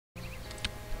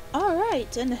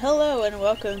Alright, and hello and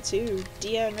welcome to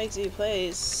DM Exy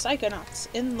Plays Psychonauts.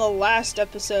 In the last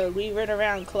episode, we ran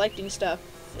around collecting stuff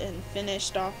and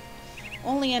finished off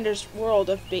Oleander's world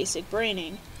of basic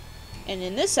braining. And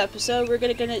in this episode, we're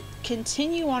gonna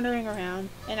continue wandering around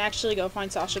and actually go find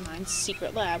Sasha 9's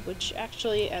secret lab, which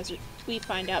actually, as we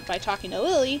find out by talking to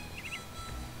Lily,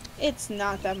 it's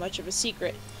not that much of a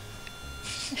secret.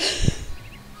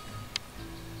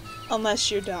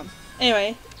 Unless you're dumb.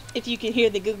 Anyway, if you can hear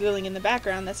the googling in the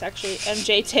background, that's actually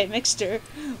MJ Mixter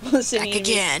listening. Back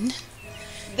again.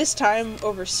 This time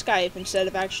over Skype instead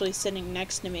of actually sitting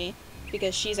next to me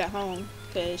because she's at home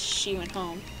because she went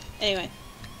home. Anyway,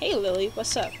 hey Lily,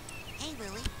 what's up? Hey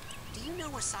Lily, do you know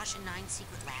where Sasha 9's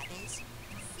secret lab is?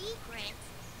 Secret?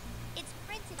 It's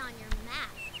printed on your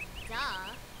map.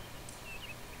 Duh.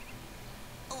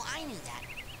 Oh, I knew that.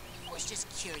 I was just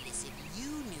curious if you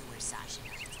knew where Sasha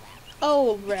 9's lab was.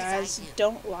 Oh, Raz,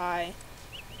 don't lie.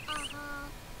 Uh-huh.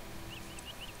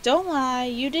 Don't lie,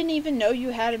 you didn't even know you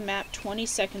had a map 20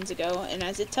 seconds ago, and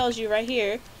as it tells you right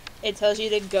here, it tells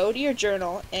you to go to your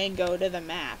journal and go to the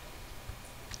map.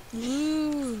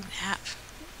 Ooh, map.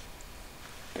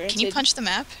 Granted, Can you punch the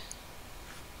map?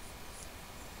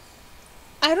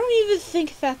 I don't even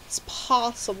think that's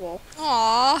possible.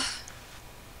 Aww.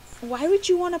 Why would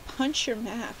you want to punch your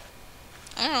map?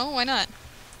 I don't know, why not?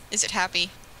 Is it happy?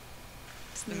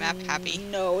 Is the map happy?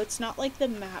 No, it's not like the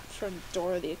map from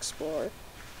Dora the Explorer.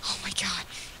 Oh my god.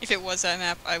 If it was that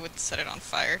map, I would set it on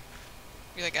fire.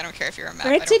 Be like, I don't care if you're a map.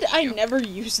 Granted, I I never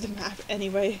used the map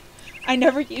anyway. I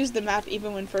never used the map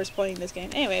even when first playing this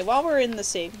game. Anyway, while we're in the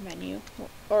save menu,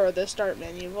 or the start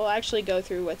menu, we'll actually go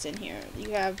through what's in here.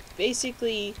 You have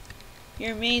basically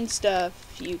your main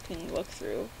stuff you can look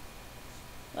through.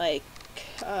 Like,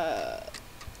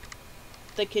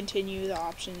 the continue, the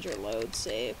options, your load,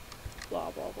 save,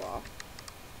 blah blah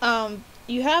blah.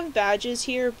 You have badges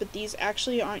here, but these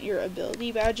actually aren't your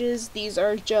ability badges. These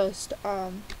are just,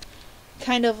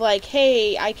 kind of like,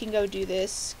 hey, I can go do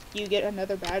this. You get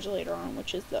another badge later on,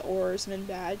 which is the oarsman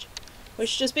badge,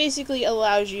 which just basically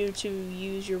allows you to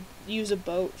use a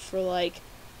boat for like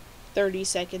 30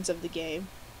 seconds of the game.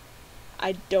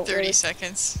 I don't 30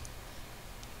 seconds.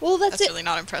 Well, that's really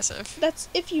not impressive. That's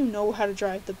if you know how to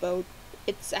drive the boat.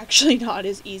 It's actually not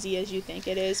as easy as you think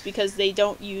it is, because they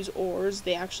don't use oars.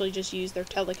 They actually just use their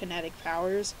telekinetic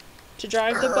powers to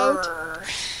drive the boat,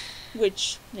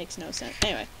 which makes no sense.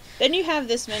 Anyway, then you have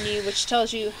this menu, which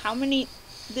tells you how many...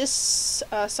 This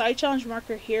side challenge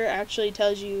marker here actually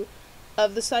tells you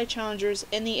of the side challengers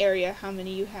in the area, how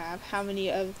many you have, how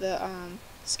many of the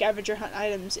scavenger hunt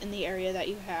items in the area that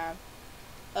you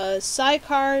have, side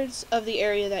cards of the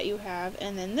area that you have,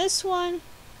 and then this one,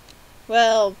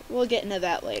 well, we'll get into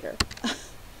that later.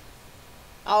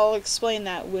 I'll explain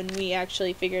that when we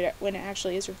actually figure out, when it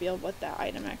actually is revealed what that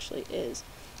item actually is.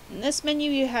 In this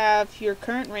menu you have your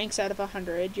current ranks out of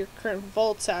 100, your current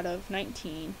volts out of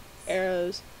 19,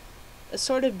 arrows,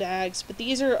 assorted bags, but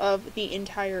these are of the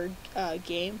entire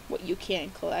game, what you can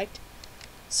collect.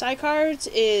 Side cards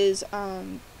is,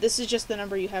 this is just the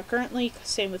number you have currently,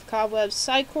 same with cobwebs.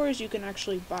 Side cores you can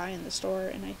actually buy in the store,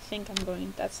 and I think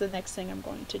that's the next thing I'm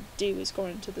going to do, is go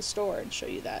into the store and show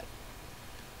you that.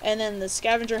 And then the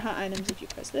scavenger hunt items, if you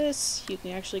press this, you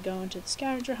can actually go into the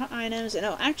scavenger hunt items, and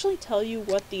it'll actually tell you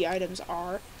what the items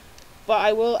are. But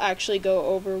I will actually go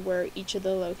over where each of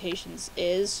the locations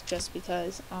is, just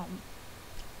because,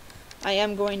 I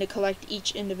am going to collect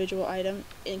each individual item,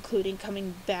 including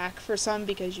coming back for some,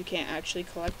 because you can't actually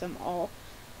collect them all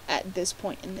at this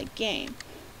point in the game.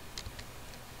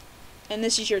 And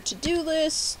this is your to-do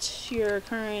list, your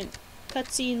current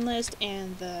cutscene list,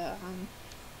 and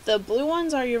the blue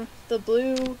ones are the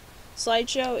blue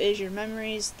slideshow is your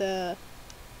memories, the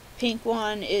pink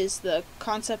one is the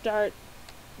concept art.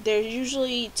 There's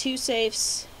usually 2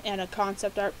 safes and a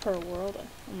concept art per world,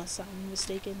 unless I'm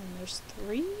mistaken, and there's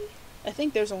 3? I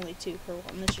think there's only 2 per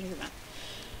world. Let's change them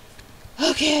out.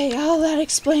 Okay, all that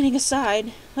explaining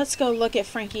aside, let's go look at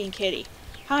Frankie and Kitty.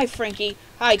 Hi, Frankie.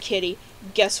 Hi, Kitty.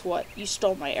 Guess what? You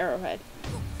stole my arrowhead.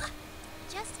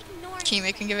 Just ignore Can you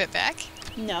make him give it back?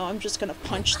 No, I'm just gonna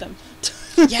punch them.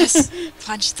 Yes!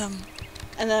 Punch them.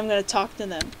 And then I'm gonna talk to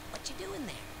them. What you doing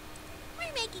there?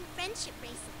 We're making friendship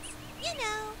bracelets. You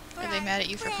know, for Are they our mad at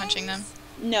you for punching them? friends.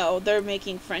 No, they're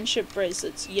making friendship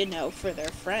bracelets, you know, for their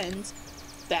friends.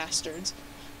 Bastards.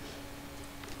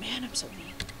 Man, I'm so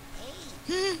mean.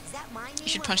 Hey, is that my name? You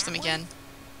should on punch that them one? again.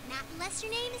 Not unless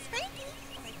your name is Frankie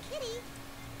or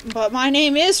Kitty. But my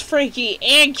name is Frankie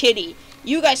and Kitty.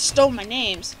 You guys stole my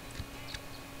names.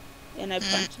 And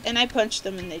I punched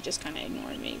them, and they just kind of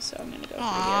ignored me. So I'm gonna go over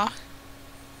here. Aww.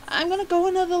 I'm gonna go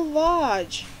into the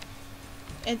lodge.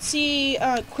 And see,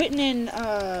 Quentin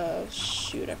and,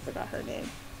 shoot, I forgot her name.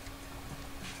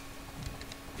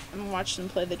 I'm gonna watch them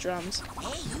play the drums.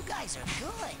 Hey, you guys are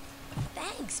good.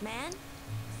 Thanks, man.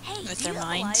 Hey, With do their you have a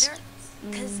minds? lighter?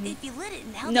 Because if you lit it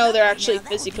and held No, it up they're right actually now, that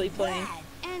would physically be playing. rad.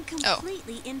 And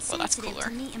completely Well, that's insensitive cooler. to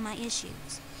me and my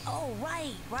issues. Oh,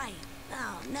 right.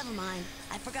 Oh, never mind.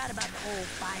 I forgot about the whole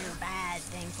fire bad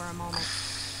thing for a moment.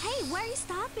 Hey, where are you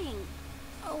stopping?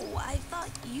 Oh, I thought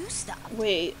you stopped.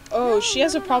 Wait, oh, No, she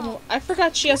has no, a no, problem. no. I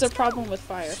forgot she has a Let's problem go. with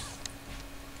fire.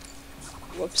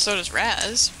 Whoops. So does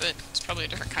Raz, but it's probably a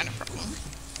different kind of problem.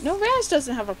 No, Raz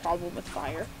doesn't have a problem with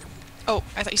fire. Oh,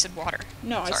 I thought you said water.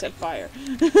 No, I Sorry. said fire.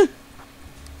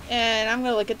 And I'm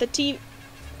gonna look at the TV.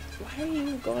 Why are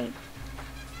you going?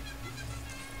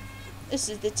 This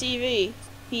is the TV.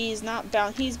 He's not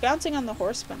he's bouncing on the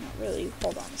horse, but not really.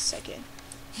 Hold on a second.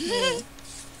 Yeah.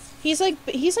 He's like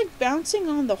bouncing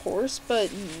on the horse,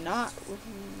 but not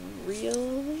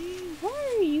really.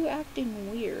 Why are you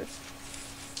acting weird?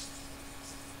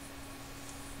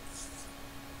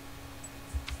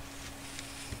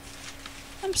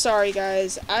 I'm sorry,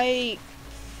 guys. I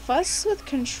fuss with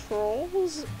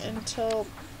controls until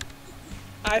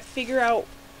I figure out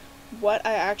what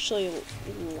I actually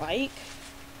like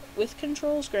with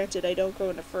controls. Granted, I don't go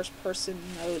into first-person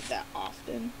mode that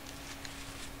often.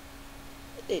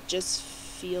 It just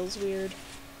feels weird.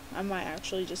 I might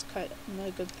actually just cut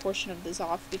a good portion of this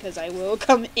off because I will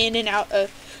come in and out of...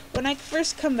 When I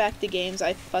first come back to games,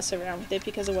 I fuss around with it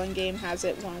because one game has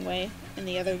it one way and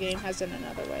the other game has it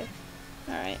another way.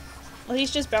 Alright. Well,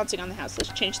 he's just bouncing on the house.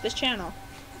 Let's change this channel.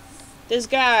 This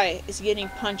guy is getting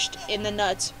punched in the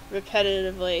nuts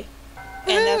repetitively.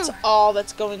 And that's all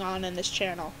that's going on in this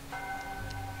channel.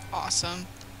 Awesome.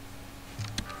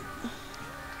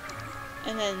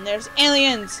 And then there's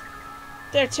aliens!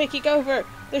 They're taking over!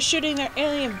 They're shooting their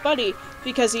alien buddy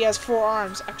because he has 4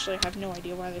 arms. Actually, I have no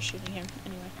idea why they're shooting him.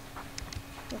 Anyway.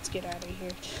 Let's get out of here.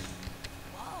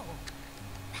 Whoa.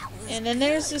 That was And then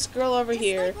there's good. this girl over It's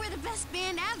here. like we're the best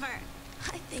band ever.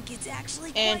 I think it's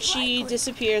actually And quite she likely.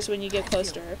 disappears when you get I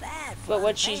close feel to her. bad for But other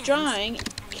what she's fans. drawing,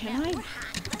 can I We're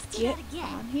hot. Let's do get that again.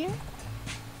 on here?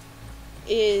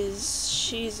 Is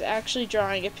she's actually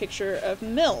drawing a picture of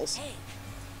Mills. Hey,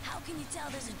 how can you tell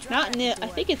there's a drug Not at the Nil, I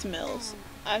door? think it's Mills.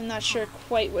 I'm not sure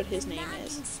quite what his The name knocking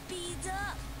is. speeds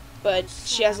up. But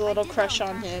she has a little I did crush that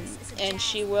on on him, purpose. It's a and jazz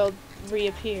she will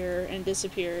reappear and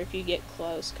disappear if you get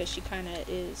close, because she kind of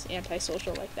is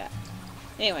antisocial like that.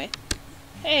 Anyway.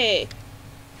 Hey!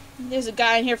 There's a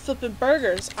guy in here flipping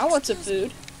burgers. I want some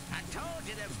food. I told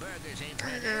you them burgers ain't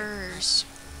ready. Burgers.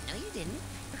 No, you didn't.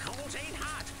 The coals ain't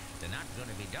hot. They're not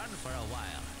gonna be done for a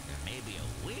while. There may be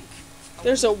a week.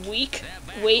 There's a week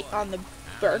wait on the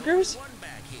burgers? One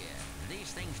back here.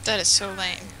 These things That is so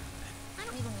lame. I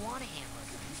don't even want a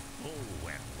hamburger. Oh,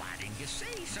 well, why didn't you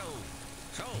say so?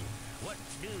 So, what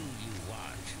do you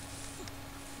want?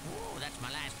 Whoa, that's my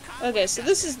last cobweb Okay, so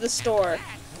this is the store.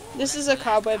 Whoa, This that's is my a last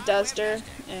cobweb duster,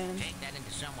 and Take that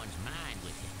into someone's mind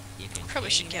with you. You can Probably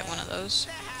should clean get one of those.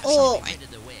 the house Well, and get rid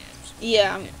of the webs.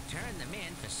 yeah. You can turn them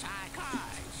in for Psychonauts.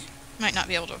 Might not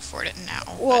be able to afford it now.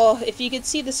 Well, if you could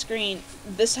see the screen,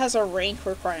 this has a rank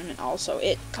requirement also.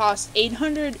 It costs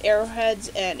 800 arrowheads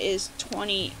and is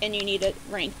 20, and you need a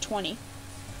rank 20.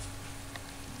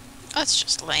 But that's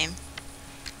just lame.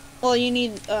 Well, you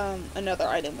need another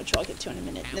item, which I'll get to in a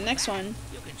minute. The next one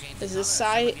is the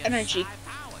Psy Energy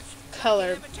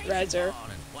Color Riser.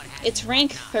 It's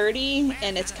rank 30,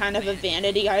 and it's kind of a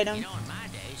vanity item. You know, in my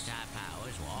day, Psy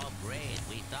powers were all gray, and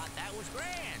we thought that was grand.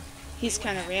 He's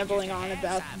kind of rambling on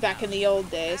about back in the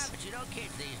old days. But you know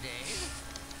kids these days.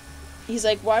 He's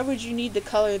like, why would you need to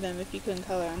color them if you couldn't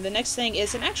color them? The next thing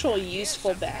is an actual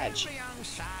useful badge. Every young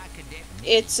Psy cadet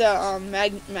It's a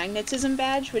magnetism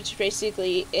badge, which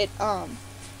basically it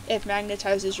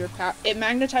magnetizes your power. It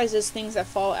magnetizes things that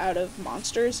fall out of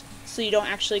monsters, so you don't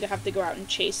actually have to go out and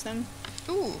chase them.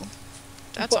 Ooh.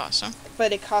 That's awesome.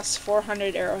 But it costs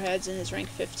 400 arrowheads and is rank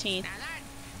 15. Now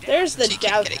that There's the So you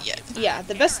can't dow. get it yet. Yeah,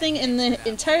 the best thing in the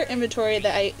entire inventory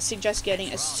that I suggest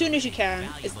getting as soon as you can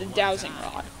is the dowsing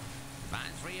rod.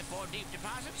 find 3 or 4 deep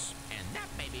deposits, and that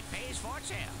maybe pays for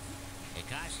itself. It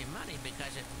costs you money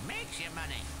because it makes you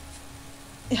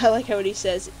money. I like how he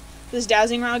says, this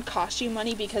dowsing rod costs you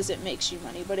money because it makes you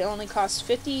money, but it only costs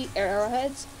 50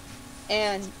 arrowheads,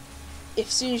 and as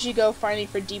soon as you go finding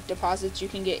for deep deposits, you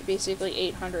can get basically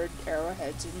 800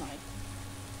 arrowheads in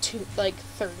like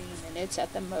 30 minutes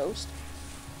at the most.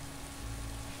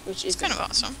 Which is It's kind of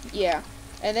awesome. yeah.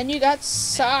 And then you got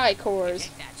Psy cores,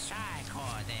 Take that Psy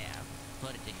core there,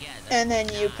 put it together. and then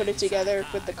you put it together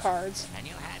with the cards. And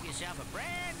you'll have yourself a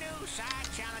brand new Psy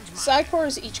Challenge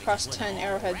Psychors each cost 10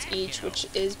 arrowheads each, which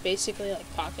is basically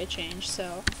like pocket change,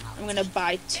 so I'm gonna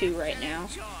buy 2 right now.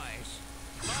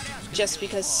 Just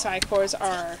because Psychors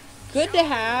are good to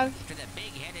have,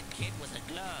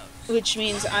 which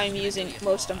means I'm using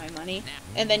most of my money.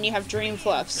 And then you have Dream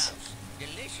Fluffs,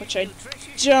 which I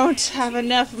don't have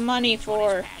enough money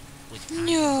for.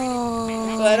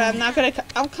 No. But I'm not gonna.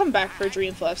 I'll come back for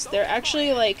Dream Fluffs. They're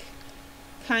actually like,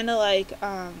 kind of like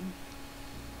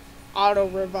auto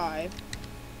revive.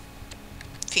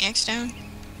 Phoenix down?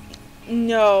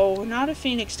 No, not a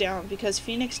Phoenix Down, because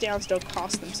Phoenix Downs don't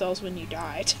cost themselves when you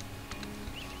died.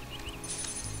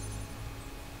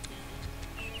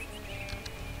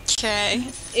 Okay.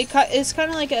 It's kind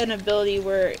of like an ability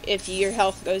where if your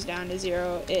health goes down to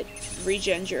 0, it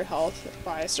regens your health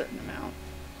by a certain amount.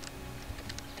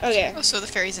 Okay. Oh, so the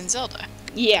fairies in Zelda.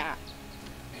 Yeah.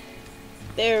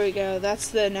 There we go. That's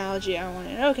the analogy I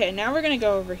wanted. Okay, now we're gonna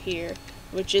go over here,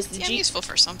 which is the Yeah, useful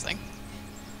for something.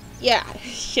 Yeah.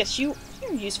 Yes, you're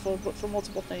useful, but for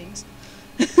multiple things.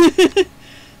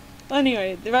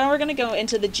 Anyway, now we're gonna go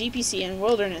into the GPC and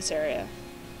Wilderness area.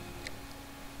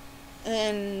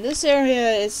 And this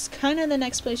area is kind of the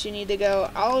next place you need to go.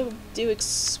 I'll do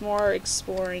more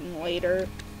exploring later,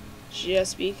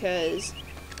 just because,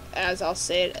 as I'll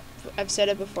say it, I've said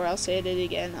it before, I'll say it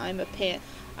again,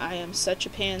 I am such a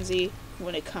pansy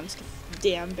when it comes to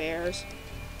damn bears.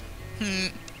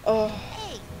 Oh.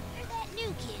 Hey, you're that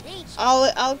new kid, ain't you?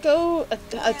 I'll go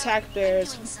attack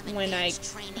bears when I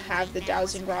have the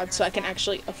dowsing rod, so I can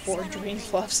actually afford Dream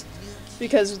Fluffs.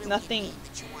 Because nothing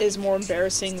is more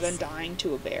embarrassing than dying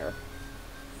to a bear.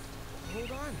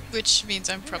 Which means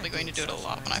I'm probably going to do it a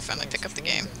lot when I finally pick up the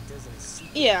game.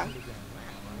 Yeah.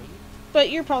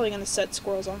 But you're probably going to set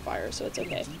squirrels on fire, so it's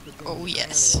okay. Oh,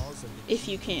 yes. If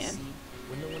you can.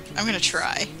 I'm going to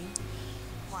try.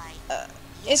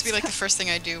 It's This will be like the first thing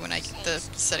I do when I get the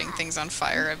setting things on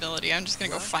fire ability. I'm just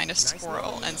going to go find a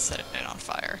squirrel and set it on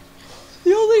fire.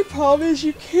 The only problem is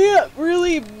you can't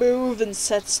really move and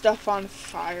set stuff on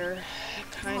fire.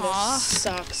 It kind of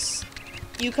sucks.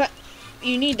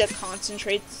 You need to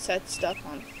concentrate to set stuff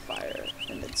on fire,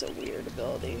 and it's a weird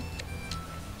ability.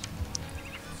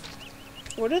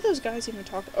 What are those guys even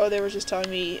talking? Oh, they were just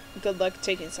telling me good luck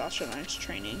taking Sasha Knight's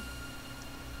training.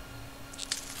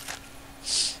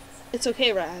 It's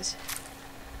okay, Raz.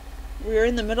 We're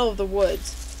in the middle of the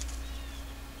woods.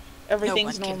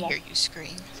 Everything's no one normal. can hear you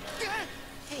scream.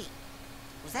 Hey,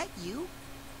 was that you?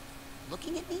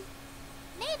 Looking at me?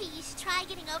 Maybe you should try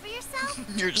getting over yourself.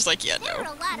 You're just like, yeah, There were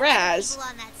no. a lot of Raz. other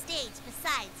people on that stage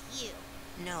besides you.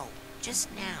 No, just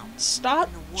now. Stop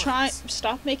In the woods.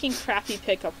 Stop making crappy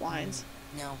pickup lines.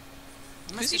 No.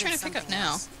 It Who's must he have trying been to pick up something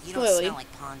now? else. You don't Lily. smell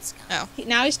like pond scum. Oh.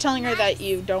 Now he's telling her that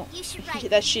you don't, You should write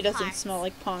that she new doesn't parts. smell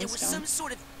like pond There was scum. some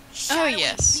sort of shadowy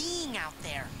yes. being out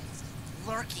there,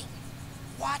 lurking,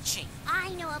 watching. I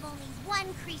know of only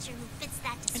one creature who fits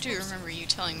that I description. do remember you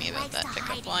telling me about Likes that to hide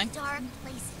pickup in line. dark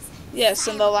places, Yes,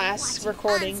 in the silently last watching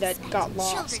recording that got unsuspecting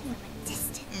lost. children from a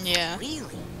distance. Yeah.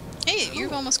 Really? Hey,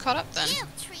 you've almost caught up then. You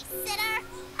tree sitter.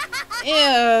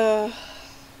 Yeah,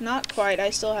 not quite. I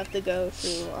still have to go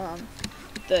through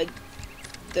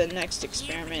the next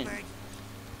experiment. Bird.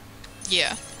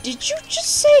 Yeah. Did you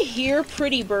just say here,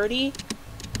 pretty birdie?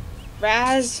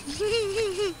 Raz?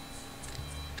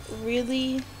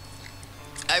 Really?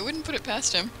 I wouldn't put it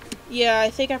past him. Yeah, I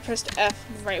think I pressed F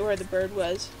right where the bird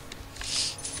was.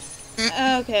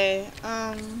 Okay,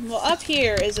 well up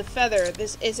here is a feather.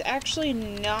 This is actually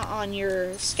not on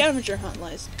your scavenger hunt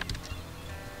list.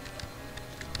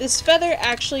 This feather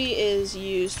actually is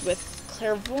used with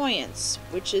clairvoyance,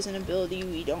 which is an ability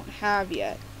we don't have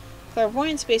yet.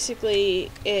 Clairvoyance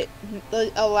basically, it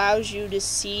allows you to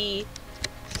see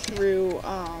through,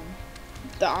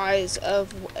 the eyes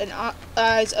of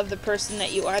the person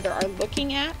that you either are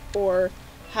looking at or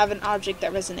have an object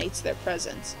that resonates their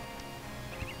presence.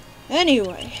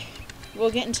 Anyway,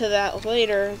 we'll get into that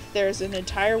later. There's an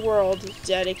entire world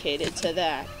dedicated to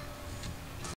that.